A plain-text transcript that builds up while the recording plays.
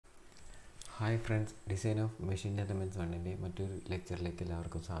Hi friends, design of machine elements വണ്ണിൻ്റെ മറ്റൊരു ലെക്ചറിലേക്ക്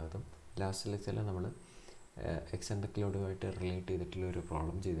എല്ലാവർക്കും സ്വാഗതം. ലാസ്റ്റ് ലെക്ചറിൽ നമ്മൾ എക്സെൻട്രിക് ലോഡുമായിട്ട് റിലേറ്റ് ചെയ്തിട്ടുള്ള ഒരു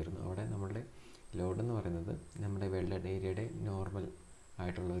പ്രോബ്ലം ചെയ്തിരുന്നു. അവിടെ നമ്മളുടെ ലോഡ് എന്ന് പറയുന്നത് നമ്മുടെ വെൽഡഡ് ഏരിയയുടെ നോർമൽ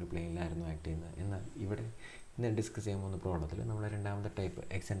ആയിട്ടുള്ള ഒരു പ്ലെയിനിലായിരുന്നു ആക്ട് ചെയ്യുന്നത്. എന്നാൽ ഇവിടെ ഇന്ന് ഡിസ്കസ് ചെയ്യാൻ പോകുന്ന പ്രോബ്ലത്തിൽ നമ്മൾ രണ്ടാമത്തെ ടൈപ്പ്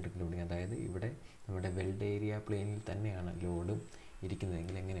എക്സെൻട്രിക് ലോഡിങ്, അതായത് ഇവിടെ നമ്മുടെ വെൽഡ് ഏരിയ പ്ലെയിനിൽ തന്നെയാണ് ലോഡും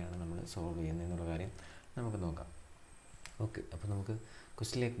ഇരിക്കുന്നതെങ്കിൽ എങ്ങനെയാണ് നമ്മൾ സോൾവ് ചെയ്യുന്നത് എന്നുള്ള കാര്യം നമുക്ക് നോക്കാം. ഓക്കെ, അപ്പോൾ നമുക്ക്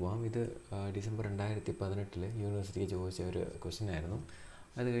ക്വസ്റ്റിനിലേക്ക് പോകാം. ഇത് ഡിസംബർ 2018 യൂണിവേഴ്സിറ്റിക്ക് ചോദിച്ച ഒരു ക്വസ്റ്റ്യൻ ആയിരുന്നു.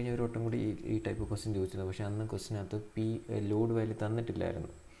 അത് കഴിഞ്ഞ് ഒരു വട്ടം കൂടി ഈ ടൈപ്പ് ക്വസ്റ്റ്യൻ ചോദിച്ചിരുന്നു. പക്ഷേ അന്ന് ക്വസ്റ്റിനകത്ത് ലോഡ് വാല്യൂ തന്നിട്ടില്ലായിരുന്നു.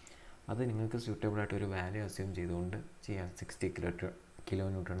 അത് നിങ്ങൾക്ക് സ്യൂട്ടബിളായിട്ട് ഒരു വാല്യൂ അസ്യൂം ചെയ്തുകൊണ്ട് ചെയ്യാം. 60 കിലോ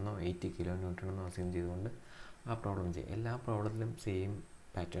ന്യൂട്ടണെന്നോ 80 കിലോ ന്യൂട്ടണെന്നോ അസ്യൂം ചെയ്തുകൊണ്ട് ആ പ്രോബ്ലം ചെയ്യാം. എല്ലാ പ്രോബ്ലത്തിലും സെയിം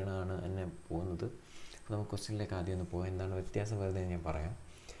പാറ്റേൺ ആണ് തന്നെ പോകുന്നത്. അപ്പോൾ നമുക്ക് ക്വസ്റ്റ്യനിലേക്ക് ആദ്യം ഒന്ന് പോകാം. എന്താണ് വ്യത്യാസം വരുന്നത് ഞാൻ പറയാം.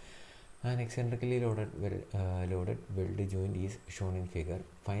 An eccentrically loaded weld joint is shown in figure.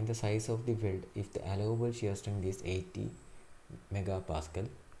 Find the size of the weld if the allowable shear strength is 80 megapascal.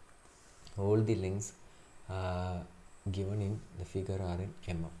 All the lengths given in the figure are in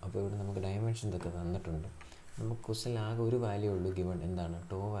mm. അപ്പോൾ ഇവിടെ നമുക്ക് dimensions ഒക്കെ തന്നിട്ടുണ്ട്. നമുക്ക് ക്വസ്റ്റ്യനിൽ ആകെ ഒരു value ഉള്ളൂ ഗിവൺ, എന്താണ്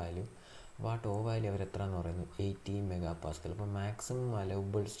ടോ വാല്യൂ. അപ്പോൾ ആ ടോ വാല്യൂ അവർ എത്ര എന്ന് പറയുന്നത് 80 മെഗാപാസ്കൽ. അപ്പോൾ maximum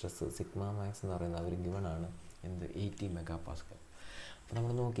allowable stress sigma max എന്ന് പറയുന്നത് അവർ ഗിവൺ ആണ് എന്ത് 80 മെഗാപാസ്കൽ. അപ്പോൾ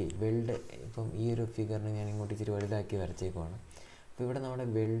നമ്മൾ നോക്കി വെൽഡ്, ഇപ്പം ഈ ഒരു ഫിഗറിന് ഞാൻ ഇങ്ങോട്ട് ഇച്ചിരി വലുതാക്കി വരച്ചേക്കുവാണ്. അപ്പോൾ ഇവിടെ നമ്മുടെ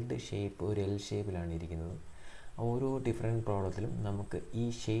വെൽഡ് ഷേപ്പ് ഒരു എൽ ഷേപ്പിലാണ് ഇരിക്കുന്നത്. ഓരോ ഡിഫറെൻറ്റ് പ്രോബ്ലത്തിലും നമുക്ക് ഈ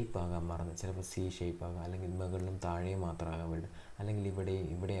ഷേപ്പ് ആകാൻ മറന്ന്, ചിലപ്പോൾ സി ഷേപ്പ് ആകാം, അല്ലെങ്കിൽ മുകളിലും താഴെയും മാത്രമാകാം വെൽഡ്, അല്ലെങ്കിൽ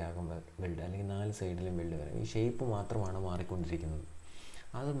ഇവിടെ ആകാം വെൽഡ്, അല്ലെങ്കിൽ 4 സൈഡിലും വെൽഡ് വരാം. ഈ ഷേപ്പ് മാത്രമാണ് മാറിക്കൊണ്ടിരിക്കുന്നത്.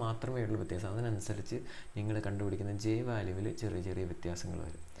 അത് മാത്രമേ ഉള്ളൂ വ്യത്യാസം. അതിനനുസരിച്ച് നിങ്ങൾ കണ്ടുപിടിക്കുന്ന ജെ വാല്യൂവിൽ ചെറിയ ചെറിയ വ്യത്യാസങ്ങൾ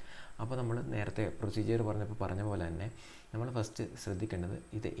വരും. അപ്പോൾ നമ്മൾ നേരത്തെ പ്രൊസീജിയർ പറഞ്ഞ പോലെ തന്നെ നമ്മൾ ഫസ്റ്റ് ശ്രദ്ധിക്കേണ്ടത്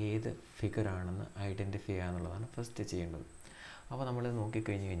ഇത് ഏത് ഫിഗറാണെന്ന് ഐഡൻറ്റിഫൈ ചെയ്യുക എന്നുള്ളതാണ് ഫസ്റ്റ് ചെയ്യേണ്ടത്. അപ്പോൾ നമ്മൾ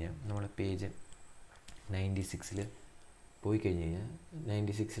നോക്കിക്കഴിഞ്ഞ് കഴിഞ്ഞാൽ നമ്മൾ പേജ് 96 പോയി കഴിഞ്ഞ് കഴിഞ്ഞാൽ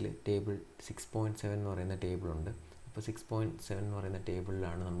 96 ടേബിൾ 6.7 എന്ന് പറയുന്ന ടേബിളുണ്ട്. അപ്പോൾ 6.7 എന്ന് പറയുന്ന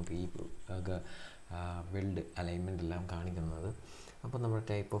ടേബിളിലാണ് നമുക്ക് ഈ വെൽഡ് അലൈൻമെൻ്റ് എല്ലാം കാണിക്കുന്നത്. അപ്പോൾ നമ്മുടെ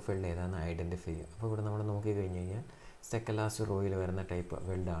ടൈപ്പ് ഓഫ് വെൽഡ് ഏതാണെന്ന് ഐഡൻറ്റിഫൈ ചെയ്യുക. അപ്പോൾ ഇവിടെ നമ്മൾ നോക്കിക്കഴിഞ്ഞ് കഴിഞ്ഞാൽ സെക്കൻഡ് ലാസ്റ്റ് റോയിൽ വരുന്ന ടൈപ്പ്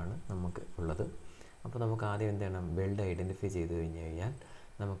വെൽഡാണ് നമുക്ക് ഉള്ളത്. അപ്പോൾ നമുക്ക് ആദ്യം എന്ത് ചെയ്യണം, വെൽഡ് ഐഡൻറ്റിഫൈ ചെയ്ത് കഴിഞ്ഞാൽ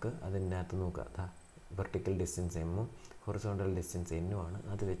നമുക്ക് അതിൻ്റെ അകത്ത് നോക്കാം. വെർട്ടിക്കൽ ഡിസ്റ്റൻസ് എമ്മും ഹൊറിസോണ്ടൽ ഡിസ്റ്റൻസ് എന്നുമാണ്.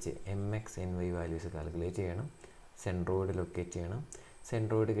 അത് വെച്ച് MX NY വാല്യൂസ് കാൽക്കുലേറ്റ് ചെയ്യണം. സെൻട്രോയിഡ് ലൊക്കേറ്റ് ചെയ്യണം.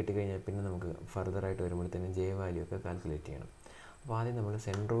 സെൻട്രോയിഡ് കിട്ടിക്കഴിഞ്ഞാൽ പിന്നെ നമുക്ക് ഫർദറായിട്ട് വരുമ്പോഴത്തേനും ജെ വാല്യൂ ഒക്കെ കാൽക്കുലേറ്റ് ചെയ്യണം. അപ്പോൾ ആദ്യം നമ്മൾ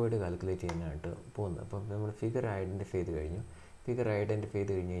സെൻട്രോയിഡ് കാൽക്കുലേറ്റ് ചെയ്യാനായിട്ട് പോകുന്നത്. അപ്പം നമ്മൾ ഫിഗർ ഐഡൻറ്റിഫൈ ചെയ്ത് കഴിഞ്ഞു. ഫിഗർ ഐഡൻറ്റിഫൈ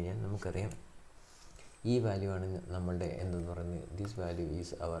ചെയ്ത് കഴിഞ്ഞ് കഴിഞ്ഞാൽ നമുക്കറിയാം ഈ വാല്യൂ ആണ് നമ്മളുടെ എന്തെന്ന് പറയുന്നത്. This value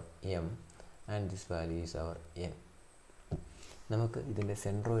is our M and this value is our N. നമുക്ക് ഇതിൻ്റെ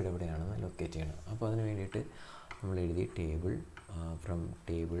സെൻട്രോയിഡ് എവിടെയാണെന്ന് ലൊക്കേറ്റ് ചെയ്യണം. അപ്പോൾ അതിന് വേണ്ടിയിട്ട് നമ്മൾ എഴുതി table from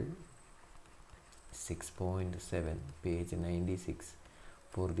table 6.7 page 96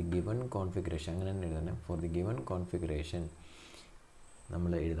 for the given configuration. അങ്ങനെ തന്നെ എഴുതണം. ഫോർ ദി ഗിവൺ കോൺഫിഗറേഷൻ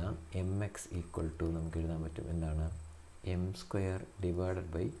നമ്മൾ എഴുതാം MX ഈക്വൽ ടു, നമുക്ക് എഴുതാൻ പറ്റും എന്താണ്, m²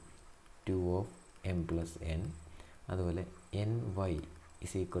 divided by 2 of m+n. അതുപോലെ NY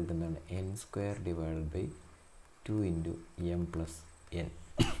ഇസ് ഈക്വൽ ടു എന്താണ്, n² divided by 2 into m+n.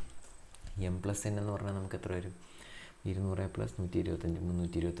 m+n എന്ന് പറഞ്ഞാൽ നമുക്ക് എത്ര വരും, 200 + 125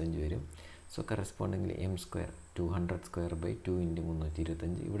 325 വരും. So കറസ്പോണ്ടിങ്ങിൽ m² 200² by 2 into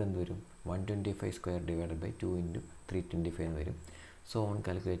 325. ഇവിടെ എന്ത് വരും, 125² ഡിവൈഡഡ് ബൈ 2 ഇൻറ്റു 325 എന്ന് വരും. So on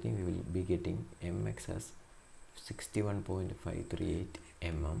calculating we will be getting MX as 61.538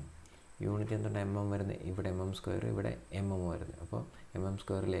 mm. Unit എന്തുകൊണ്ട് mm വരുന്നത്, ഇവിടെ mm², ഇവിടെ mm വരുന്നത്. അപ്പോൾ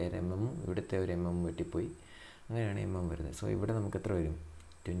mm²ലെ mm ഇവിടുത്തെ ഒരു mm വെട്ടിപ്പോയി, അങ്ങനെയാണ് mm വരുന്നത്. സോ ഇവിടെ നമുക്ക് എത്ര വരും,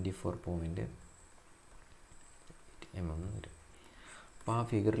 24.8 mm വരും. അപ്പോൾ ആ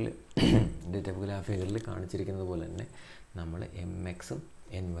ഫിഗറിൽ ഡേറ്റബുക്കിൽ ആ ഫിഗറിൽ കാണിച്ചിരിക്കുന്നത് പോലെ തന്നെ നമ്മൾ MXഉം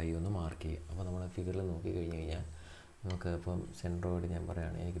NY ഒന്ന് മാർക്ക് ചെയ്യുക. അപ്പോൾ നമ്മൾ ഫിഗറിൽ നോക്കിക്കഴിഞ്ഞ് കഴിഞ്ഞാൽ നമുക്ക് ഇപ്പം സെൻട്രോയിഡ് ഞാൻ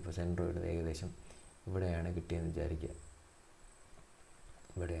പറയുകയാണ്, എനിക്കിപ്പോൾ സെൻട്രോയിഡ് ഏകദേശം ഇവിടെയാണ് കിട്ടിയെന്ന് വിചാരിക്കുക.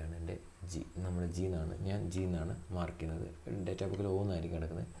 ഇവിടെയാണ് എൻ്റെ നമ്മൾ ഞാൻ G എന്നാണ് മാർക്ക് ചെയ്യുന്നത്. ഡേറ്റാ ബുക്കിൽ O എന്നായിരിക്കും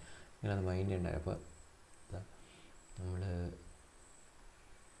കിടക്കുന്നത്. നിങ്ങളത് മൈൻഡ് ഉണ്ടായി. അപ്പോൾ നമ്മൾ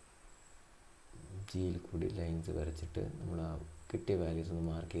ജിയിൽ കൂടി ലൈൻസ് വരച്ചിട്ട് നമ്മൾ ആ കിട്ടിയ വാല്യൂസ് ഒന്ന്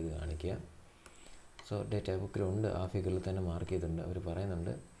മാർക്ക് ചെയ്ത് കാണിക്കുക. സോ ഡേറ്റാ ബുക്കിലുണ്ട്, ആ ഫിഗറിൽ തന്നെ മാർക്ക് ചെയ്തിട്ടുണ്ട്. അവർ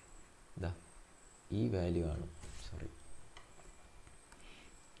പറയുന്നുണ്ട് ഈ വാല്യൂ ആണ്,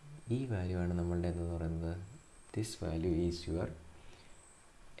 ഈ വാല്യൂ ആണ് നമ്മളുടെ എന്ന് പറയുന്നത്. This value is your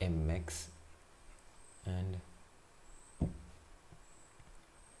MX and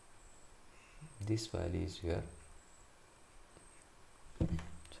this value is your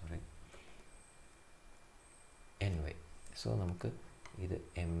NY. So നമുക്ക് ഇത്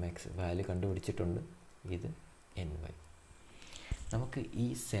mx വാല്യൂ കണ്ടുപിടിച്ചിട്ടുണ്ട്, ഇത് ny. നമുക്ക് ഈ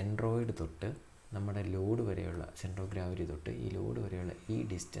സെൻട്രോയിഡ് തൊട്ട് നമ്മുടെ ലോഡ് വരെയുള്ള സെൻട്രോ ഗ്രാവിറ്റി തൊട്ട് ഈ ലോഡ് വരെയുള്ള ഈ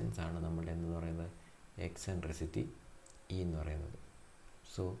ഡിസ്റ്റൻസ് ആണ് നമ്മുടെ എന്ന് പറയുന്നത് എക്സെൻട്രിസിറ്റി ഇ എന്ന് പറയുന്നത്.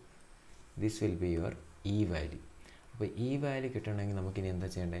 So this will be your E value. അപ്പോൾ ഈ വാല്യൂ കിട്ടണമെങ്കിൽ നമുക്കിനി എന്താ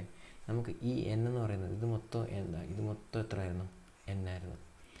ചെയ്യേണ്ടത്? നമുക്ക് ഈ എൻ എന്ന് പറയുന്നത് ഇത് മൊത്തം എന്താ, ഇത് മൊത്തം എത്ര ആയിരുന്നു? എൻ ആയിരുന്നു.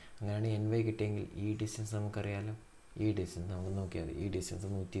 അങ്ങനെയാണ് എൻ വൈ കിട്ടിയെങ്കിൽ ഈ ഡിസ്റ്റൻസ് നമുക്കറിയാമല്ലോ. ഈ ഡിസ്റ്റൻസ് നമുക്ക് നോക്കിയാൽ മതി. ഈ ഡിസ്റ്റൻസ്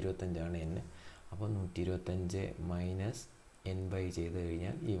 125 എൻ. അപ്പോൾ 125 മൈനസ് എൻ ബൈ ചെയ്ത്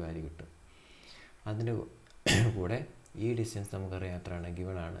കഴിഞ്ഞാൽ ഈ വാല്യൂ കിട്ടും. അതിൻ്റെ കൂടെ ഈ ഡിസ്റ്റൻസ് നമുക്കറിയാം എത്രയാണ്,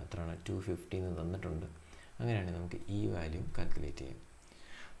 ഗിവൺ ആണ്, എത്രയാണ് 250 എന്ന് തന്നിട്ടുണ്ട്. അങ്ങനെയാണെങ്കിൽ നമുക്ക് ഈ വാല്യൂ കാൽക്കുലേറ്റ് ചെയ്യാം.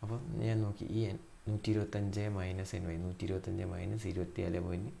 അപ്പം ഞാൻ നോക്കി ഈ 125 മൈനസ് എൻ വൈ 125 മൈനസ്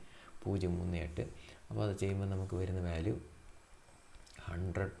 24.038. അപ്പോൾ അത് ചെയ്യുമ്പോൾ നമുക്ക് വരുന്ന വാല്യൂ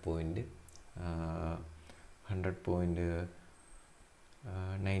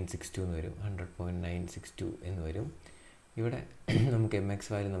 100.962 എന്ന് വരും. 100.962 എന്ന് വരും. ഇവിടെ നമുക്ക് mx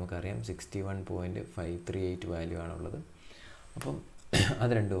വാല്യൂ നമുക്കറിയാം 61.538 വാല്യൂ ആണുള്ളത്. അപ്പം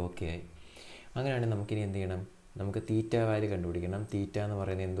അത് രണ്ടും ഓക്കെ ആയി. അങ്ങനെയാണെങ്കിൽ നമുക്കിനി എന്ത് ചെയ്യണം? നമുക്ക് തീറ്റ വാല്യൂ കണ്ടുപിടിക്കണം. തീറ്റ എന്ന്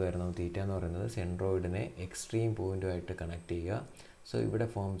പറയുന്നത് എന്തുമായിരുന്നു? തീറ്റ എന്ന് പറയുന്നത് സെൻട്രോയിഡിനെ എക്സ്ട്രീം പോയിൻറ്റുമായിട്ട് കണക്ട് ചെയ്യുക. സോ ഇവിടെ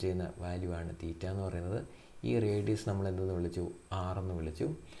ഫോം ചെയ്യുന്ന വാല്യൂ ആണ് തീറ്റ എന്ന് പറയുന്നത്. ഈ റേഡിയസ് നമ്മൾ എന്തെന്ന് വിളിച്ചു? r എന്ന് വിളിച്ചു.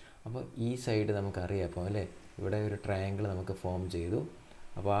 അപ്പോൾ ഈ സൈഡ് നമുക്കറിയാം. അപ്പോൾ അല്ലേ, ഇവിടെ ഒരു ട്രയാങ്കിൾ നമുക്ക് ഫോം ചെയ്തു.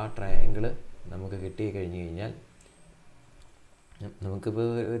 അപ്പോൾ ആ ട്രയാങ്കിൾ നമുക്ക് കിട്ടിക്കഴിഞ്ഞ് കഴിഞ്ഞാൽ നമുക്കിപ്പോൾ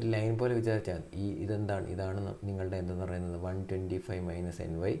ഒരു ലൈൻ പോലെ വിചാരിച്ചാൽ ഇതെന്താണ്? ഇതാണ് നിങ്ങളുടെ എന്തെന്ന് പറയുന്നത് 125 മൈനസ്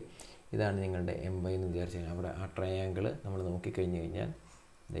എൻ വൈ. ഇതാണ് നിങ്ങളുടെ എം വൈ എന്ന് വിചാരിച്ചു കഴിഞ്ഞാൽ അവിടെ ആ ട്രയാങ്കിൾ നമ്മൾ നോക്കിക്കഴിഞ്ഞ് കഴിഞ്ഞാൽ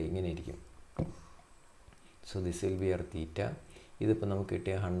ഇങ്ങനെ ഇരിക്കും. So this will be your തീറ്റ. ഇതിപ്പോൾ നമുക്ക്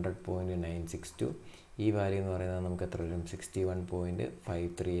കിട്ടിയ 100.962. ഈ വാല്യൂ എന്ന് പറയുന്നത് നമുക്ക് എത്ര വരും?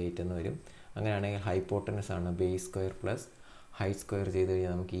 61.538 എന്ന് വരും. അങ്ങനെയാണെങ്കിൽ ഹൈപ്പോട്ടനസ് ആണ് base square plus height square ചെയ്ത്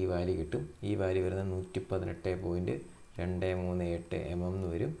കഴിഞ്ഞാൽ നമുക്ക് ഈ വാല്യൂ കിട്ടും. ഈ വാല്യൂ വരുന്നത് 118.238 എന്ന്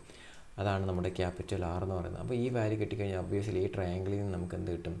വരും. അതാണ് നമ്മുടെ ക്യാപിറ്റൽ ആർ എന്ന് പറയുന്നത്. അപ്പോൾ ഈ വാല്യൂ കിട്ടിക്കഴിഞ്ഞാൽ ഒബ്വിയസ്ലി ഈ ട്രയാങ്കിളിൽ നിന്ന് നമുക്ക്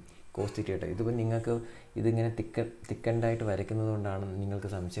എന്ത് കിട്ടും? കോസ് തീറ്റ കിട്ടും. ഇതിപ്പോൾ നിങ്ങൾക്ക് ഇതിങ്ങനെ തിക്കൻഡായിട്ട് വരയ്ക്കുന്നത് കൊണ്ടാണ് നിങ്ങൾക്ക്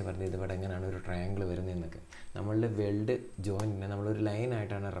സംശയം വരുന്നത് ഇതിവിടെ എങ്ങനെയാണ് ഒരു ട്രയാങ്കിൾ വരുന്നതെന്നൊക്കെ. നമ്മളുടെ വെൽഡ് ജോയിൻറ്റിനെ നമ്മളൊരു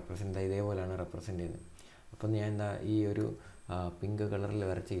ലൈനായിട്ടാണ് റെപ്രസെൻ്റ് ചെയ്യുന്നത്, ഇതേപോലെയാണ് റെപ്രസെൻ്റ് ചെയ്യുന്നത്. അപ്പം ഞാൻ എന്താ ഈ ഒരു പിങ്ക് കളറിൽ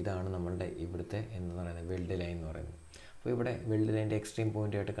വരച്ച ഇതാണ് നമ്മളുടെ ഇവിടുത്തെ എന്ന് പറയുന്നത് വെൽഡ് ലൈൻ എന്ന് പറയുന്നത്. അപ്പോൾ ഇവിടെ വെൽഡ് ലൈൻ്റെ എക്സ്ട്രീം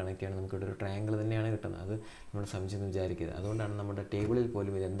പോയിൻറ്റുമായിട്ട് കണക്ട് ചെയ്യണം. നമുക്കിവിടെ ഒരു ട്രയാങ്കിൾ തന്നെയാണ് കിട്ടുന്നത്. അത് നമ്മൾ സംശയം വിചാരിക്കരുത്. അതുകൊണ്ടാണ് നമ്മുടെ ടേബിളിൽ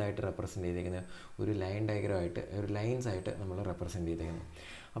പോലും ഇത് എന്തായിട്ട് റെപ്രസെൻ്റ് ചെയ്തിരിക്കുന്നത്? ഒരു ലൈൻ ഡയഗ്രമായിട്ട്, ഒരു ലൈൻസ് ആയിട്ട് നമ്മൾ റെപ്രസെൻ്റ് ചെയ്തിരിക്കുന്നത്.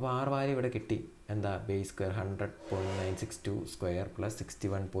 അപ്പോൾ ആർ വാല്യൂ ഇവിടെ കിട്ടി. എന്താ? Base square 100.962 square plus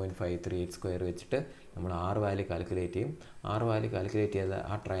 61.538 square വെച്ചിട്ട് നമ്മൾ ആർ വാല്യൂ കാൽക്കുലേറ്റ് ചെയ്യും. ആർ വാല്യൂ കാൽക്കുലേറ്റ് ചെയ്ത്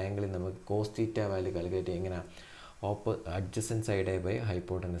ആ ട്രയാങ്കിളിൽ നമുക്ക് കോസ് തീറ്റ വാല്യൂ കാൽക്കുലേറ്റ് ചെയ്യും. എങ്ങനെ? Adjacent side by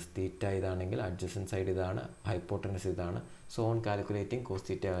hypotenuse. തീറ്റ ഇതാണെങ്കിൽ അഡ്ജസൻറ്റ് സൈഡ് ഇതാണ്, ഹൈപ്പോട്ടനസ് ഇതാണ്. So on calculating cos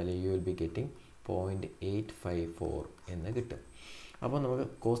theta value you will be getting 0.854 എന്ന് കിട്ടും. അപ്പോൾ നമുക്ക്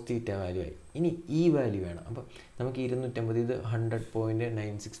കോസ് തീറ്റ വാല്യൂ ആയി. ഇനി ഈ വാല്യൂ വേണം. അപ്പോൾ നമുക്ക് 250 ഇത്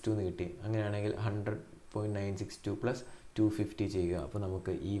 100.962 എന്ന് കിട്ടി. അങ്ങനെയാണെങ്കിൽ 100.962 പ്ലസ് 250 ചെയ്യുക. അപ്പോൾ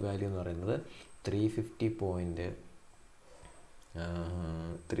നമുക്ക് ഈ വാല്യൂ എന്ന് പറയുന്നത്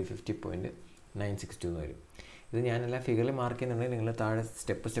 350.962 എന്ന് വരും. ഇത് ഞാനെല്ലാ ഫിഗറിൽ മാർക്ക് ചെയ്യുന്നുണ്ടെങ്കിൽ നിങ്ങൾ താഴെ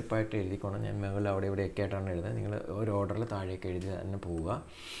സ്റ്റെപ്പായിട്ട് എഴുതിക്കോണം. ഞാൻ മുകളിൽ അവിടെ ഇവിടെയൊക്കെ ആയിട്ടാണ് എഴുതുന്നത്. നിങ്ങൾ ഒരു ഓർഡറിൽ താഴേക്ക് എഴുതി തന്നെ പോവുക.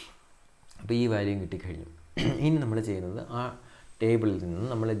 അപ്പോൾ ഈ വാല്യൂ കിട്ടിക്കഴിഞ്ഞു. ഇനി നമ്മൾ ചെയ്യുന്നത് ആ ടേബിളിൽ നിന്ന്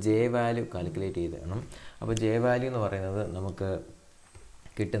നമ്മൾ ജെ വാല്യൂ കാൽക്കുലേറ്റ് ചെയ്തണം. അപ്പോൾ ജെ വാല്യൂ എന്ന് പറയുന്നത് നമുക്ക്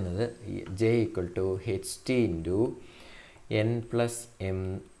കിട്ടുന്നത് J equal to HT into n plus M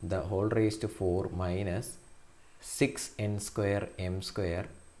the whole raise to 4 minus 6n square M square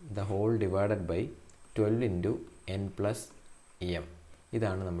the whole divided by 12 into n plus M.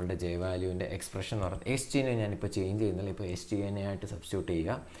 ഇതാണ് നമ്മളുടെ ജെ വാല്യൂവിൻ്റെ എക്സ്പ്രഷൻ എന്ന് പറയുന്നത്. S ടിനെ ഞാനിപ്പോൾ ചേഞ്ച് ചെയ്യുന്നില്ല. ഇപ്പോൾ എസ് ടി എന്നെ ആയിട്ട് substitute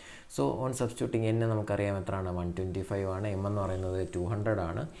ചെയ്യുക. സോ ഓൺ സബ്സ്റ്റിറ്റ്യൂട്ടിങ് എന്നെ നമുക്കറിയാം എത്രയാണ്? 125 ആണ്. എം എന്ന് പറയുന്നത് 200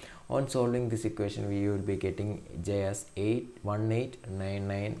 ആണ്. On solving this equation we will be getting J as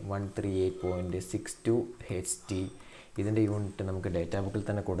 1899,138.62 HT. ഇതിൻ്റെ യൂണിറ്റ് നമുക്ക് ഡേറ്റാ ബുക്കിൽ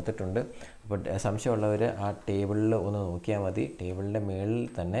തന്നെ കൊടുത്തിട്ടുണ്ട്. അപ്പോൾ സംശയമുള്ളവർ ആ ടേബിളിൽ ഒന്ന് നോക്കിയാൽ മതി. ടേബിളിൻ്റെ മുകളിൽ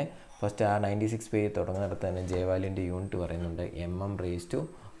തന്നെ ഫസ്റ്റ് ആ 96 പേജ് തുടങ്ങുന്നിടത്ത് തന്നെ ജെ വാല്യൂൻ്റെ യൂണിറ്റ് പറയുന്നുണ്ട്. mm⁴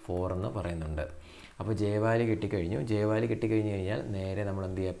 എന്ന് പറയുന്നുണ്ട്. അപ്പോൾ ജെ വാല്യൂ കിട്ടിക്കഴിഞ്ഞു. ജെ വാല്യൂ കിട്ടിക്കഴിഞ്ഞ് കഴിഞ്ഞാൽ നേരെ നമ്മൾ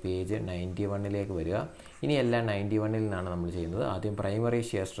എന്ത് ചെയ്യുക? പേജ് 91ലേക്ക് വരിക. ഇനി എല്ലാം 91ൽ നിന്നാണ് നമ്മൾ ചെയ്യുന്നത്. ആദ്യം പ്രൈമറി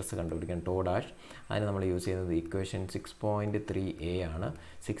ഷിയർ സ്ട്രെസ് കണ്ടുപിടിക്കാൻ ടോ ഡാഷ്. അതിന് നമ്മൾ യൂസ് ചെയ്യുന്നത് ഇക്വേഷൻ 6.3a ആണ്.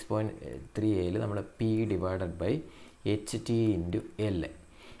 6.3aയിൽ നമ്മൾ P divided by HT into L.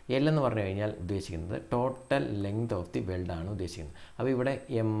 L എന്ന് പറഞ്ഞു കഴിഞ്ഞാൽ ഉദ്ദേശിക്കുന്നത് total length of the weld ആണ് ഉദ്ദേശിക്കുന്നത്. അപ്പോൾ ഇവിടെ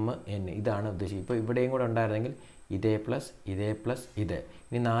MN ഇതാണ് ഉദ്ദേശിക്കുന്നത്. ഇപ്പോൾ ഇവിടെയും കൂടെ ഉണ്ടായിരുന്നെങ്കിൽ ഇതേ പ്ലസ് ഇതേ പ്ലസ് ഇത്.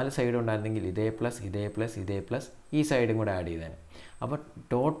 ഇനി 4 സൈഡ് ഉണ്ടായിരുന്നെങ്കിൽ ഇതേ പ്ലസ് ഇതേ പ്ലസ് ഇതേ പ്ലസ് ഈ സൈഡും കൂടെ ആഡ് ചെയ്തേനെ. അപ്പോൾ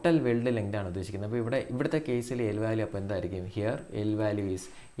ടോട്ടൽ വെൽഡ് ലെങ്ത് ആണ് ഉദ്ദേശിക്കുന്നത്. അപ്പോൾ ഇവിടുത്തെ കേസിൽ എൽ വാല്യൂ അപ്പോൾ എന്തായിരിക്കും? Here L value is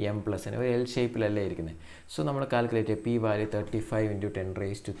M plus N, ഒരു എൽ ഷേപ്പിലല്ലേ ഇരിക്കുന്നത്. സോ നമ്മൾ കാൽക്കുലേറ്റ് ചെയ്യുക, P value 35 ×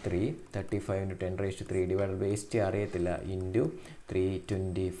 10⁻³ 35 × 10⁻³ divide by ST അറിയത്തില്ല ഇൻറ്റു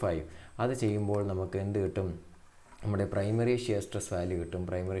 325. അത് ചെയ്യുമ്പോൾ നമുക്ക് എന്ത് കിട്ടും? നമ്മുടെ പ്രൈമറി ഷിയർ സ്ട്രെസ് വാല്യൂ കിട്ടും.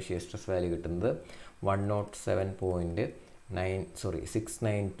 പ്രൈമറി ഷിയർ സ്ട്രെസ് വാല്യൂ കിട്ടുന്നത്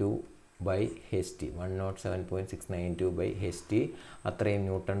 107.692/HT 107.692/HT അത്രയും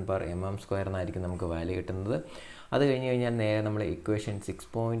Nm² എന്നായിരിക്കും നമുക്ക് വാല്യൂ കിട്ടുന്നത്. അത് കഴിഞ്ഞ് കഴിഞ്ഞാൽ നേരെ നമ്മൾ ഇക്വേഷൻ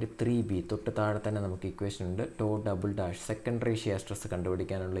 6.3b തൊട്ട് താഴെ തന്നെ നമുക്ക് ഇക്വേഷൻ ഉണ്ട്. To double dash secondary shear stress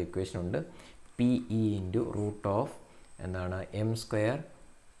കണ്ടുപിടിക്കാനുള്ള ഇക്വേഷൻ ഉണ്ട്. PE × എന്താണ് m²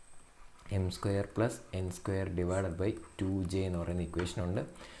 plus n² divided by 2j എന്ന് പറയുന്ന ഇക്വേഷൻ ഉണ്ട്.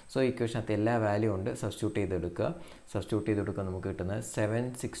 സോ ഇക്വേഷനകത്ത് എല്ലാ വാല്യൂ ഉണ്ട്. സബ്സ്റ്റിറ്റ്യൂട്ട് ചെയ്തെടുക്കുക നമുക്ക് കിട്ടുന്നത്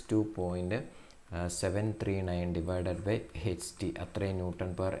 762.739 ഡിവൈഡഡ് ബൈ HT അത്രയും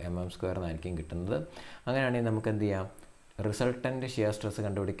Nm² എന്നായിരിക്കും കിട്ടുന്നത്. അങ്ങനെയാണെങ്കിൽ നമുക്ക് എന്ത് ചെയ്യാം? റിസൾട്ടൻ്റ് ഷിയർ സ്ട്രെസ്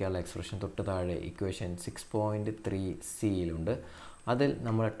കണ്ടുപിടിക്കാനുള്ള എക്സ്പ്രഷൻ തൊട്ട് താഴെ ഇക്വേഷൻ 6.3cയിലുണ്ട്. അതിൽ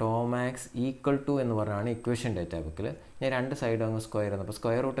നമ്മൾ ടോമാക്സ് ഈക്വൽ ടു എന്ന് പറഞ്ഞാണ് ഇക്വേഷൻ ഡേറ്റാ ബുക്കിൽ. ഞാൻ രണ്ട് സൈഡും അങ്ങ് സ്ക്വയർ ചെയ്യുന്നു. അപ്പോൾ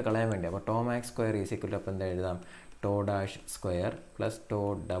സ്ക്വയർ റൂട്ട് കളയാൻ വേണ്ടി അപ്പോൾ tau max square is equal to അപ്പോൾ എന്താ എഴുതാം? To dash square plus tau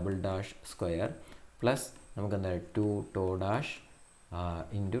double dash square plus നമുക്ക് എന്താ 2 to dash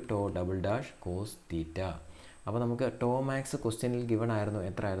into to double dash cos theta. അപ്പോൾ നമുക്ക് ടോമാക്സ് ക്വസ്റ്റ്യനിൽ ഗിവൺ ആയിരുന്നു,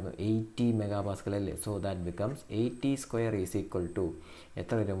 എത്ര ആയിരുന്നു? 80 MPa അല്ലേ. So that becomes 80² is equal to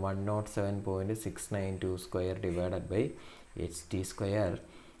എത്ര വരും? 107.692² ഡിവൈഡഡ് ബൈ HT²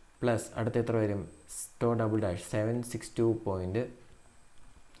 പ്ലസ് അടുത്ത എത്ര വരും? To double dash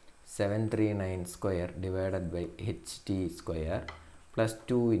 762.739² divided by HT² plus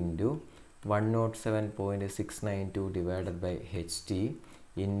 2 into 107.692 divided by HT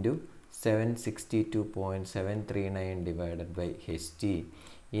into 762.739 divided by HT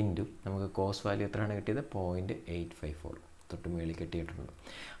into നമുക്ക് കോസ് വാല്യൂ എത്രയാണ് കിട്ടിയത്? 0.854 തൊട്ട് മേളിൽ കിട്ടിയിട്ടുണ്ട്.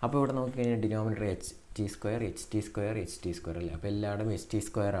 അപ്പോൾ ഇവിടെ നോക്കിക്കഴിഞ്ഞാൽ ഡിനോമിനേറ്റർ HT² അല്ലേ. അപ്പോൾ എല്ലായിടും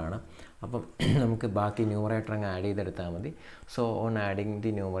HT² ആണ്. അപ്പം നമുക്ക് ബാക്കി ന്യൂമറേറ്റർ അങ്ങ് ആഡ് ചെയ്തെടുത്താൽ മതി. So on adding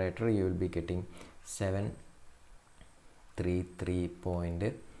the numerator you will be getting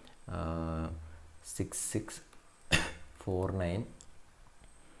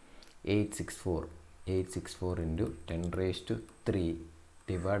into 10⁻³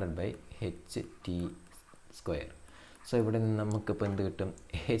 divided by HT². So ഇവിടെ നിന്ന് നമുക്കിപ്പോൾ എന്ത് കിട്ടും?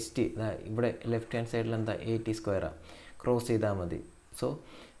 HT ഇവിടെ ലെഫ്റ്റ് ഹാൻഡ് സൈഡിൽ എന്താ? 80² ക്രോസ് ചെയ്താൽ മതി. So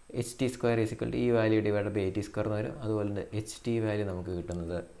HT² is equal to ഈ വാല്യൂ ഡിവൈഡ് ബൈ 80² എന്ന് വരും. അതുപോലെ തന്നെ HT വാല്യൂ നമുക്ക്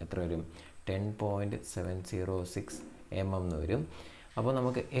കിട്ടുന്നത് എത്ര വരും? 10.706 mm എന്ന് വരും. അപ്പോൾ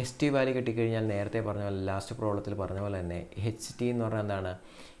നമുക്ക് HT വാല്യൂ കിട്ടിക്കഴിഞ്ഞാൽ നേരത്തെ പറഞ്ഞ പോലെ ലാസ്റ്റ് പ്രോബ്ലത്തിൽ പറഞ്ഞ പോലെ തന്നെ HT എന്ന് പറഞ്ഞാൽ എന്താണ്?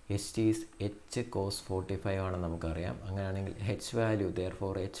 HT ഈസ് H cos 45 ആണെന്ന് നമുക്കറിയാം. അങ്ങനെയാണെങ്കിൽ H വാല്യൂ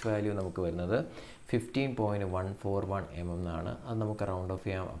നമുക്ക് വരുന്നത് 15.141 mm എന്നാണ്. അത് നമുക്ക് റൗണ്ട് ഓഫ്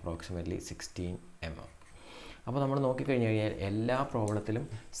ചെയ്യാം, അപ്രോക്സിമേറ്റ്ലി 16 mm. അപ്പോൾ നമ്മൾ നോക്കിക്കഴിഞ്ഞ് കഴിഞ്ഞാൽ എല്ലാ പ്രോബ്ലത്തിലും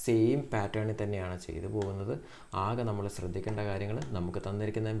സെയിം പാറ്റേണിൽ തന്നെയാണ് ചെയ്തു പോകുന്നത്. ആകെ നമ്മൾ ശ്രദ്ധിക്കേണ്ട കാര്യങ്ങൾ, നമുക്ക്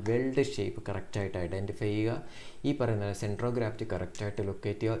തന്നിരിക്കുന്ന വെൽഡ് ഷേപ്പ് കറക്റ്റായിട്ട് ഐഡൻറ്റിഫൈ ചെയ്യുക, ഈ പറയുന്ന സെൻട്രോ ഗ്രാഫ്റ്റി കറക്റ്റായിട്ട്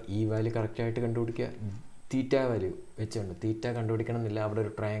ലൊക്കേറ്റ് ചെയ്യുക, ഈ വാല്യൂ കറക്റ്റായിട്ട് കണ്ടുപിടിക്കുക, തീറ്റ വാല്യൂ വെച്ചുകൊണ്ട് തീറ്റ കണ്ടുപിടിക്കണം എന്നില്ല, അവിടെ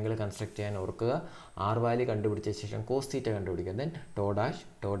ഒരു ട്രയാങ്കിൾ കൺസ്ട്രക്ട് ചെയ്യാൻ ഓർക്കുക, ആർ വാല്യൂ കണ്ടുപിടിച്ച ശേഷം കോസ് തീറ്റ കണ്ടുപിടിക്കുക, then to dash,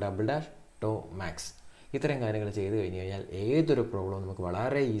 to double dash, to max. ഇത്രയും കാര്യങ്ങൾ ചെയ്ത് കഴിഞ്ഞ് കഴിഞ്ഞാൽ ഏതൊരു പ്രോബ്ലവും നമുക്ക്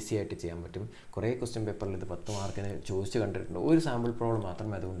വളരെ ഈസി ആയിട്ട് ചെയ്യാൻ പറ്റും. കുറേ ക്വസ്റ്റ്യൻ പേപ്പറിൽ ഇത് 10 മാർക്കിന് ചോദിച്ച് കണ്ടിട്ടുണ്ട്. ഒരു സാമ്പിൾ പ്രോബ്ലം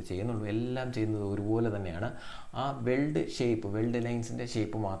മാത്രമേ അതുകൊണ്ട് ചെയ്യുന്നുള്ളൂ. എല്ലാം ചെയ്യുന്നത് ഒരുപോലെ തന്നെയാണ്. ആ വെൽഡ് ഷേപ്പ്, വെൽഡ് ലൈൻസിൻ്റെ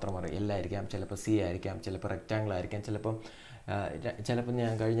ഷേപ്പ് മാത്രം അറിയാം. എല്ലായിരിക്കാം, ചിലപ്പോൾ C ആയിരിക്കാം, ചിലപ്പോൾ റെക്റ്റാങ്കിൾ ആയിരിക്കാം, ചിലപ്പം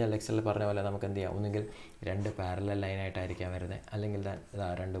ഞാൻ കഴിഞ്ഞ ലെക്ചറിൽ പറഞ്ഞ പോലെ നമുക്ക് എന്ത് ചെയ്യാം, ഒന്നുകിൽ 2 പാരലൽ ലൈനായിട്ടായിരിക്കാം വരുന്നത്, അല്ലെങ്കിൽ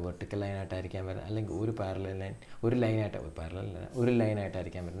 2 വെർട്ടിക്കൽ ലൈനായിട്ടായിരിക്കാം വരുന്നത്, അല്ലെങ്കിൽ ഒരു പാരലൽ ലൈൻ ഒരു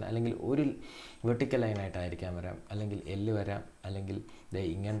ലൈനായിട്ടായിരിക്കാം വരുന്നത്, അല്ലെങ്കിൽ ഒരു വെർട്ടിക്കൽ ലൈനായിട്ടായിരിക്കാം വരാം, അല്ലെങ്കിൽ L വരാം, അല്ലെങ്കിൽ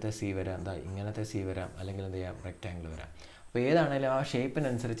ഇങ്ങനത്തെ C വരാം, ഇങ്ങനത്തെ C വരാം, അല്ലെങ്കിൽ എന്ത് ചെയ്യാം, റെക്റ്റാങ്കിൾ വരാം. അപ്പോൾ ഏതാണെങ്കിലും ആ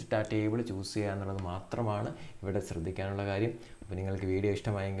ഷേപ്പിനനുസരിച്ചിട്ട് ആ ടേബിൾ ചൂസ് ചെയ്യുക എന്നുള്ളത് മാത്രമാണ് ഇവിടെ ശ്രദ്ധിക്കാനുള്ള കാര്യം. അപ്പോൾ നിങ്ങൾക്ക് വീഡിയോ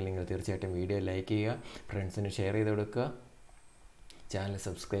ഇഷ്ടമായെങ്കിൽ നിങ്ങൾ തീർച്ചയായിട്ടും വീഡിയോ ലൈക്ക് ചെയ്യുക, ഫ്രണ്ട്സിന് ഷെയർ ചെയ്ത് കൊടുക്കുക, ചാനൽ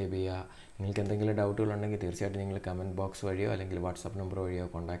സബ്സ്ക്രൈബ് ചെയ്യുക. നിങ്ങൾക്ക് എന്തെങ്കിലും ഡൗട്ടുകളുണ്ടെങ്കിൽ തീർച്ചയായിട്ടും നിങ്ങൾ കമൻറ്റ് ബോക്സ് വഴിയോ അല്ലെങ്കിൽ വാട്സാപ്പ് നമ്പർ വഴിയോ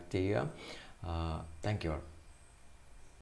കോൺടാക്റ്റ് ചെയ്യുക. Thank you all.